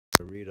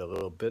to read a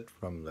little bit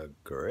from the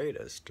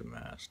greatest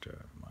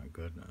master. My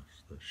goodness,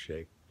 the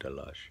Sheikh de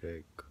la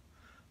Sheikh,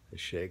 the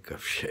Sheikh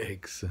of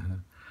Sheikhs.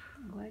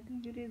 Why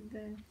don't you read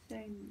the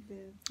thing,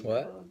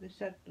 What? the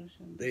circles?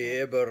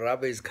 The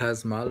al-Arabi's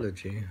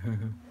Cosmology.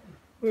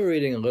 We're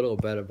reading a little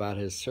bit about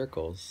his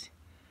circles.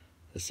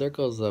 The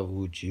circles of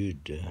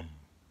Wujud,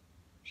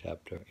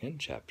 chapter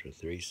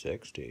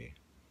 360,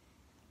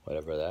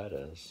 whatever that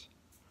is.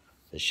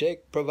 The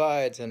Sheikh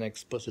provides an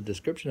explicit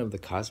description of the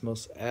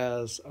cosmos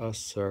as a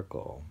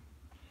circle.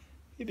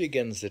 He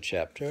begins the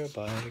chapter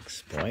by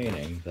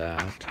explaining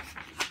that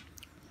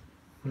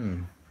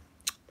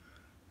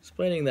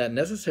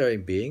necessary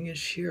being is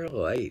sheer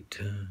light.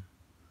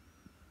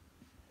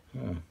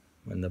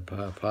 When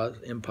the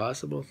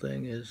impossible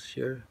thing is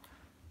sheer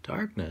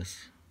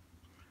darkness.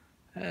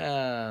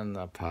 And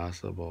the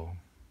possible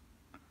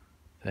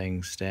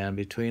things stand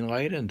between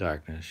light and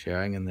darkness,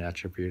 sharing in the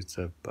attributes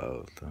of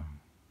both.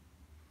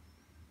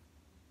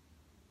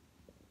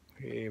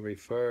 He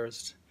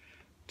refers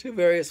to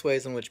various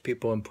ways in which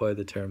people employ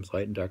the terms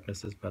light and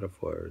darkness as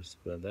metaphors.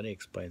 But then he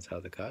explains how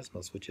the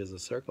cosmos, which is a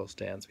circle,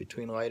 stands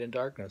between light and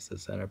darkness. The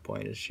center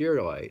point is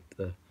sheer light.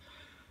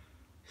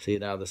 See,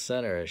 now the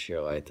center is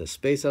sheer light. The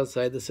space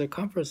outside the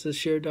circumference is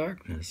sheer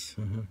darkness.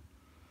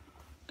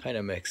 Kind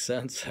of makes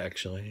sense,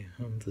 actually.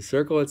 The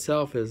circle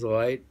itself is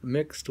light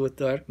mixed with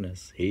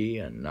darkness. He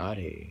and not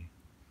he.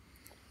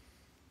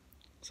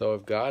 So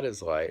if God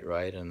is light,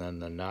 right, and then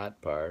the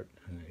not part,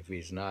 if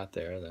he's not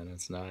there, then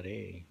it's not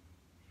he.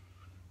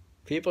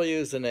 People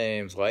use the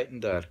names light and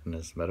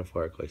darkness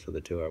metaphorically, so the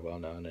two are well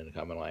known in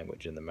common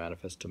language. In the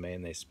manifest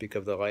domain, they speak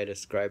of the light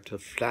ascribed to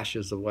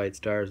flashes of light,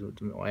 stars,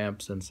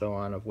 lamps, and so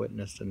on, of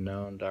witnessed and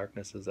known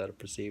darknesses that are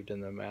perceived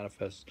in the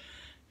manifest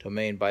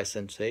domain by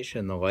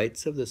sensation. The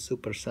lights of the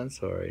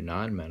supersensory,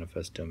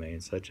 non-manifest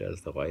domain, such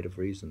as the light of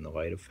reason, the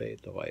light of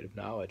faith, the light of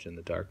knowledge, and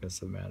the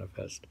darkness of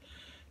manifest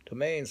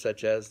domains,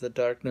 such as the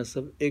darkness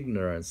of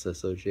ignorance,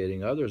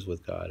 associating others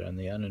with God and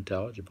the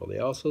unintelligible. They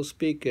also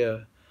speak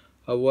of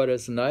what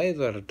is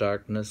neither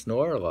darkness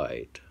nor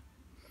light,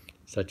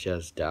 such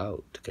as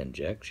doubt,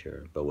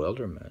 conjecture,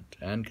 bewilderment,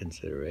 and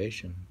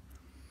consideration.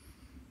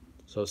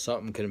 So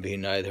something can be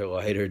neither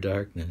light or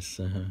darkness.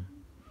 Neither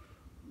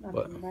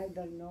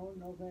known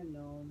nor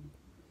known.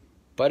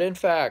 But in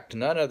fact,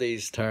 none of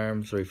these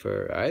terms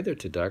refer either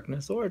to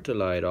darkness or to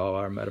light. All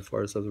are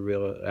metaphors of the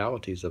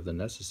realities of the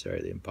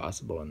necessary, the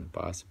impossible, and the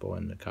possible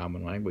in the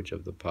common language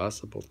of the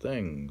possible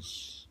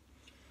things.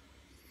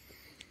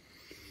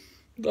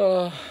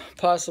 The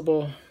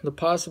possible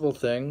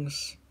thing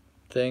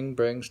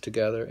brings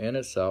together in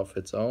itself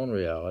its own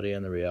reality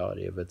and the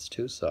reality of its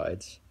two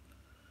sides.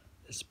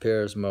 This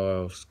appears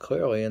most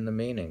clearly in the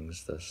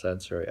meanings, the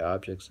sensory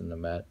objects and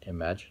the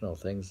imaginal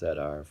things that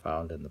are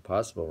found in the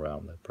possible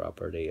realm. The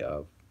property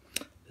of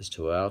this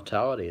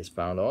totality is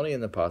found only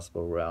in the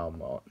possible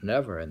realm,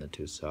 never in the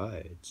two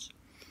sides.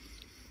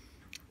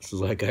 This is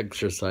like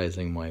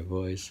exercising my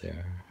voice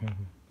here.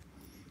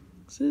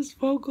 Is this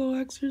vocal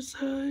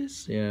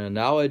exercise? Yeah,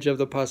 knowledge of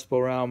the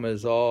possible realm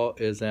is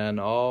an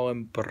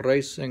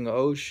all-embracing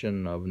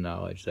ocean of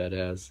knowledge that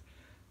has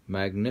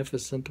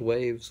magnificent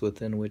waves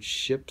within which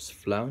ships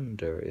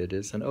flounder. It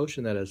is an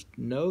ocean that has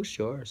no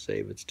shore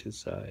save its two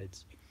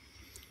sides.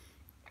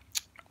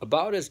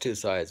 About its two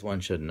sides, one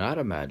should not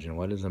imagine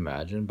what is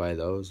imagined by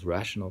those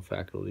rational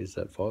faculties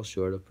that fall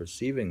short of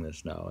perceiving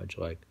this knowledge,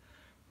 like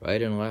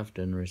right and left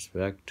in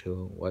respect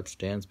to what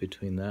stands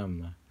between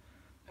them.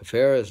 The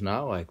affair is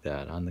not like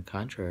that. On the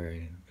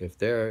contrary, if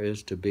there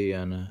is to be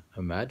an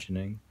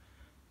imagining,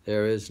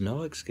 there is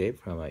no escape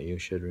from it. You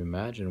should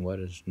imagine what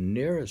is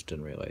nearest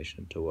in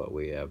relation to what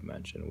we have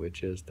mentioned,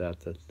 which is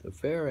that the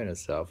affair in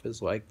itself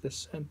is like the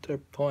center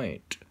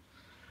point,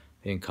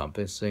 the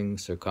encompassing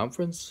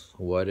circumference,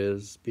 what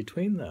is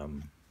between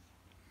them.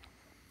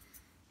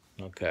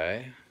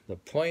 Okay, the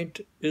point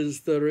is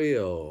the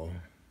real.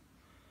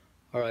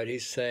 All right,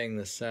 he's saying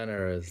the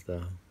center is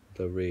the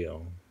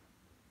real.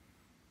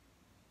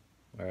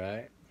 All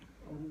right?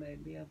 Or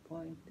maybe a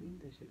point in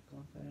the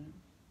circumference.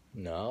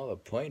 No, the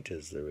point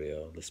is the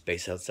real. The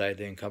space outside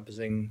the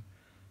encompassing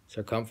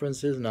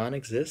circumference is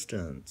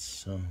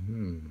non-existence.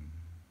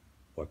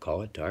 Or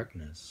call it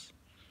darkness.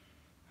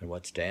 And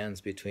what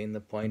stands between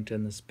the point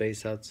and the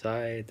space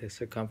outside the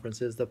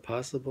circumference is the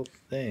possible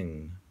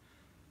thing.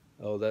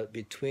 Oh, that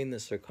between the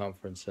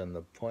circumference and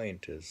the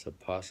point is a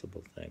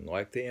possible thing,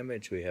 like the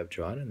image we have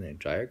drawn in the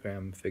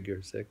diagram,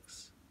 figure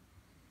 6.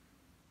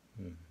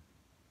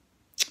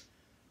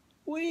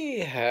 We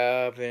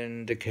have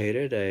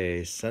indicated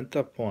a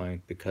center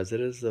point because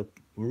it is the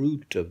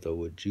root of the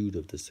wujud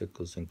of the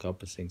circle's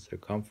encompassing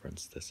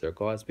circumference. The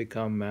circle has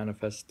become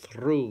manifest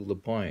through the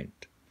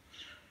point.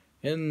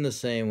 In the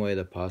same way,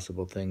 the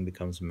possible thing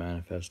becomes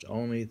manifest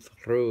only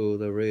through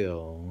the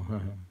real.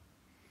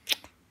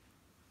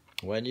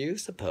 When you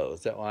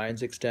suppose that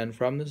lines extend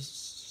from the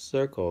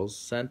circle's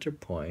center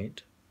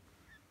point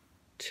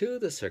to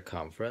the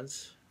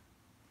circumference,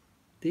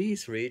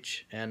 these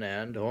reach and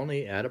end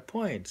only at a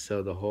point,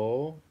 so the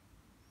whole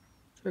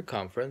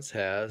circumference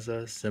has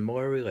a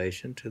similar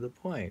relation to the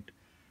point.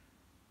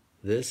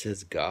 This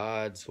is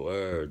God's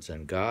words,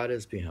 and God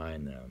is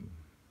behind them,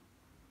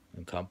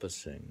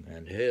 encompassing,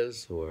 and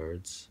His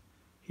words,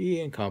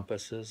 He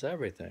encompasses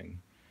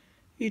everything.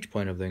 Each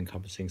point of the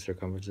encompassing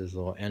circumference is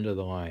the end of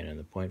the line, and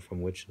the point from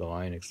which the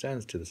line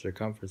extends to the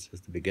circumference is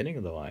the beginning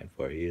of the line,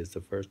 for He is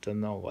the first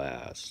and the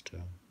last.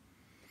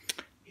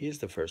 He is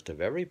the first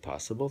of every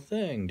possible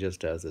thing,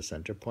 just as the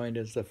center point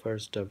is the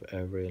first of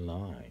every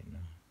line.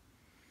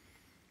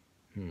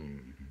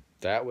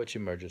 That which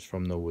emerges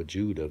from the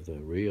Wujud of the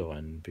real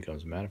and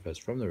becomes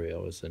manifest from the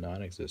real is the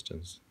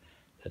non-existence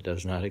that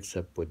does not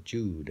accept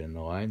Wujud, and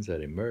the lines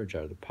that emerge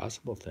are the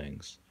possible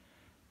things.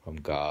 From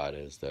God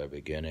is their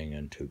beginning,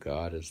 and to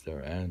God is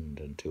their end,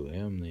 and to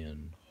Him the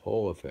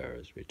whole affair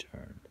is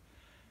returned.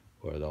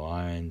 Where the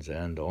lines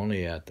end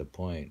only at the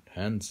point,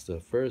 hence the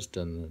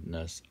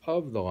firstness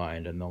of the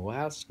line and the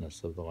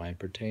lastness of the line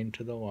pertain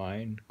to the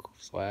line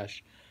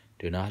 /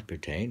 do not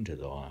pertain to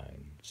the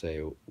line. Say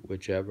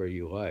whichever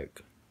you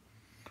like.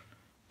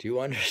 Do you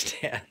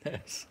understand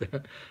this?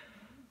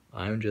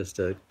 I'm just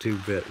a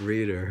 2-bit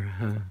reader.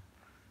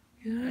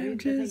 I'm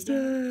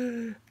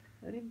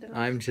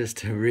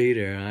just a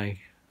reader.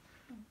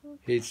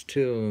 He's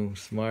too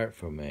smart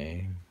for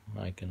me.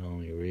 I can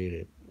only read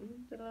it.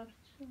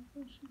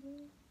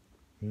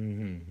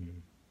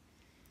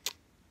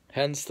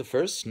 Hence the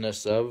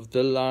firstness of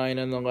the line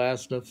and the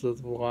lastness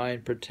of the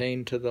line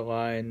pertain to the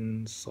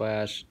line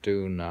 /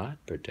 do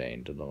not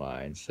pertain to the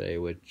line. Say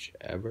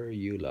whichever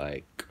you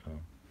like.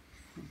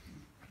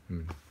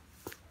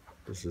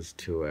 This is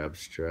too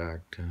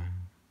abstract.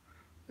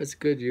 It's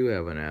good you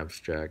have an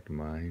abstract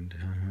mind.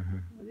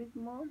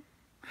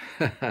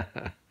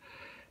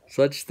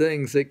 Such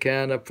things it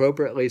can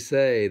appropriately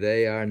say.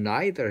 They are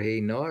neither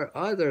he nor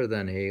other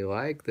than he,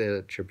 like the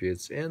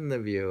attributes in the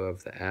view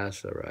of the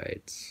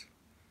Asarites.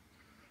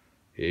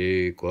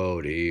 He,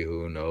 quote, he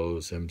who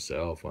knows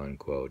himself,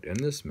 unquote, in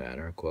this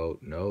manner,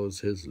 quote, knows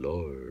his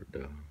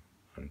Lord,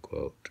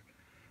 unquote.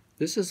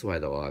 This is why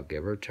the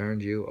lawgiver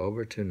turned you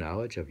over to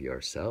knowledge of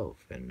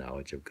yourself and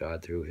knowledge of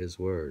God through his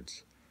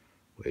words.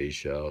 We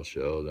shall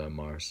show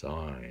them our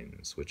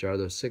signs, which are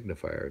the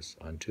signifiers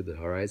unto the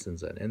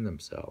horizons and in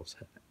themselves.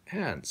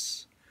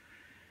 Hence,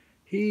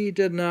 he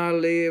did not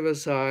leave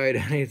aside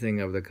anything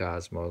of the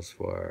cosmos,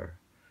 for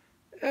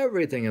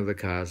everything of the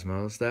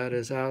cosmos that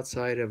is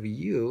outside of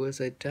you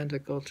is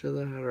identical to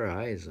the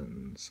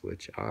horizons,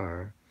 which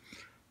are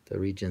the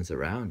regions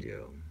around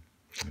you,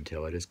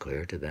 until it is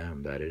clear to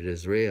them that it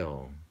is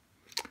real.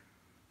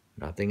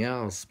 Nothing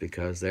else,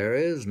 because there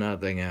is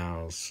nothing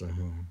else.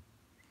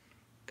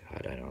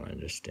 God, I don't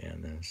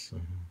understand this.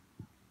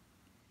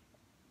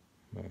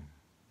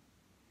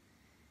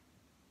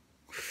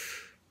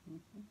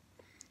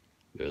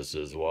 This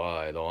is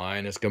why the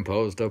line is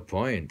composed of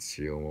points.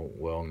 You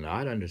will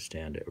not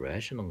understand it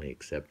rationally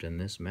except in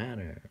this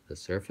manner. The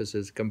surface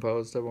is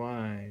composed of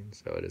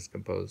lines, so it is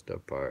composed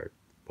of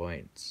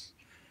points.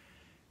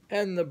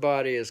 And the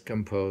body is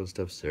composed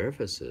of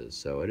surfaces,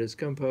 so it is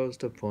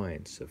composed of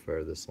points. The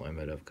furthest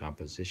limit of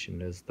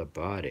composition is the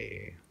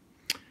body.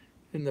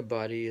 And the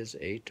body is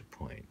 8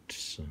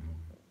 points.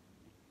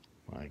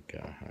 My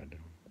God.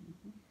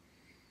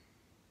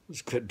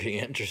 This could be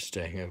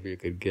interesting if you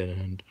could get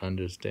an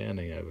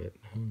understanding of it.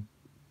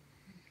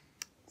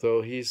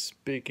 So he's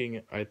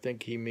speaking, I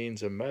think he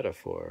means a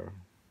metaphor.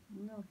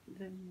 No,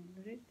 then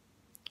read.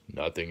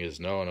 Nothing is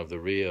known of the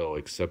real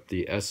except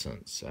the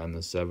essence and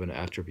the 7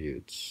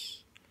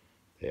 attributes.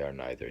 They are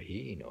neither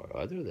he nor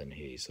other than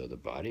he, so the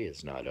body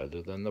is not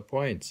other than the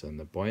points, and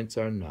the points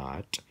are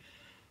not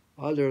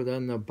other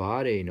than the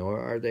body, nor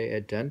are they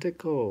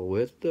identical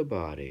with the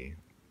body.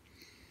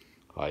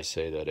 I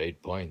say that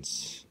 8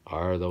 points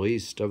are the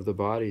least of the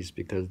bodies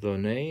because the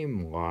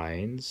name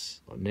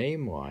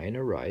line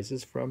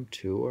arises from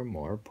 2 or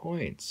more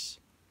points.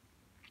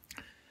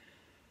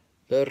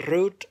 The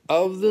root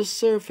of the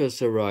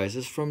surface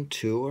arises from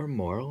 2 or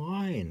more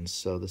lines,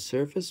 so the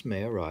surface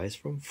may arise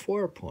from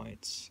 4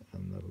 points,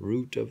 and the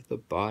root of the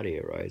body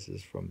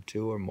arises from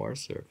 2 or more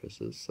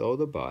surfaces, so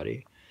the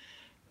body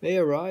may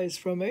arise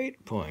from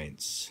 8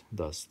 points.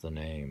 Thus the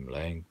name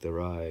length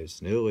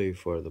arrives newly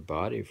for the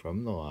body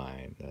from the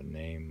line, the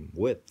name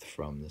width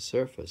from the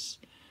surface,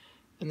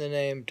 and the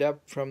name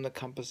depth from the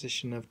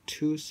composition of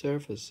 2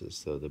 surfaces,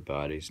 so the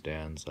body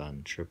stands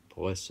on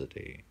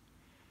triplicity.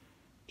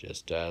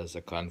 Just as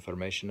the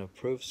confirmation of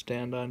proofs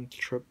stand on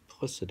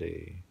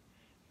triplicity.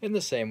 In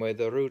the same way,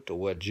 the root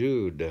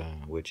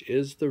Wujud, which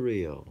is the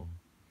real,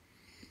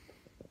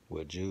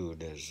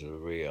 Wujud is the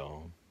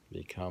real,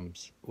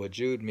 becomes,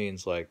 Wujud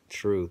means like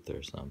truth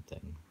or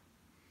something,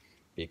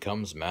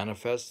 becomes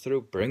manifest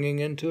through bringing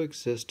into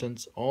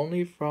existence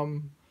only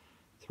from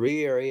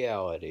 3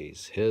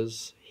 realities,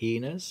 his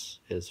he-ness,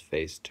 his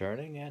face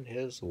turning, and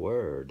his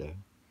word.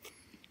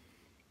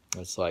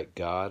 It's like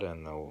God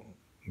and the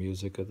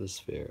music of the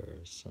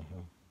spheres.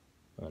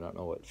 I don't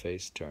know what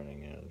face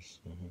turning is.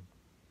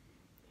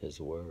 His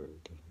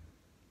word.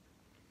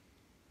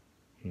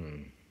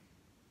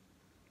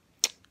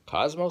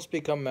 Cosmos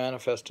become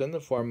manifest in the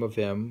form of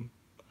Him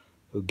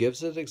who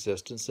gives it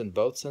existence in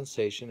both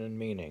sensation and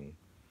meaning.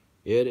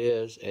 It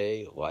is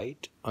a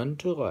light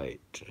unto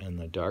light, and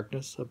the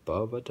darkness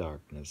above a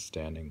darkness.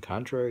 Standing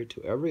contrary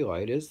to every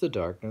light is the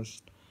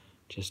darkness,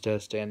 just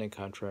as standing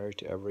contrary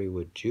to every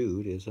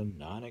Wujud is a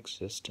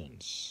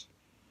non-existence.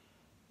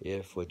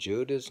 If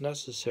Wujud is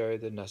necessary,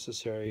 the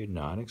necessary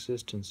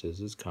non-existence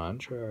is its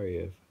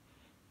contrary.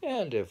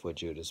 And if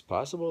Wujud is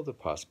possible, the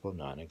possible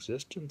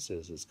non-existence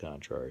is its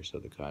contrary. So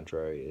the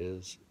contrary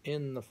is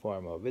in the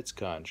form of its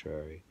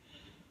contrary,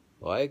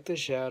 like the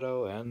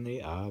shadow and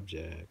the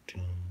object.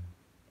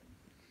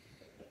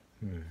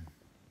 In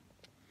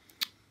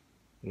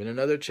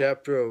another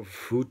chapter of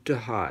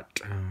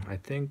Futuhat,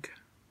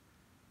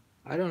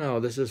 I don't know,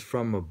 this is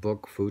from a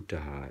book,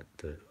 Futuhat,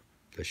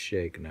 the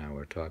Sheikh now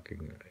we're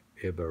talking,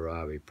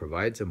 al-Arabi,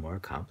 provides a more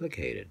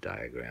complicated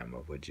diagram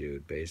of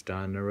Wujud based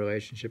on the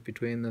relationship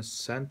between the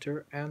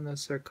center and the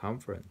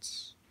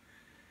circumference.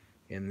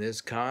 In this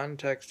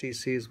context, he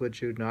sees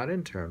Wujud not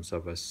in terms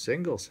of a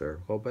single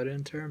circle, but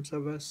in terms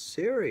of a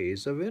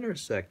series of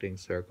intersecting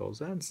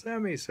circles and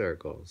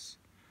semicircles.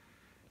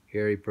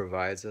 Here he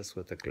provides us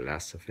with a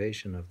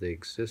classification of the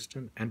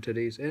existent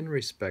entities in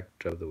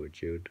respect of the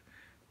Wujud.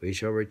 We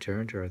shall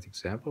return to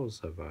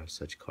examples of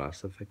such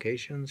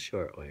classifications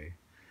shortly.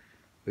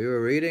 We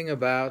were reading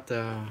about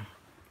the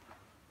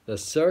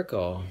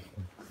circle.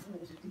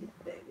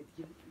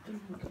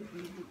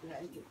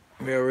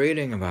 We were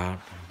reading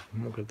about,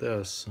 look at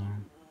this.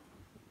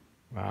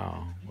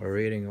 Wow, we're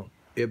reading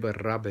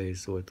al-Arabi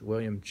with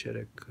William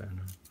Chittick.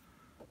 And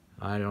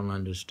I don't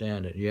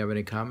understand it. Do you have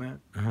any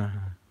comment?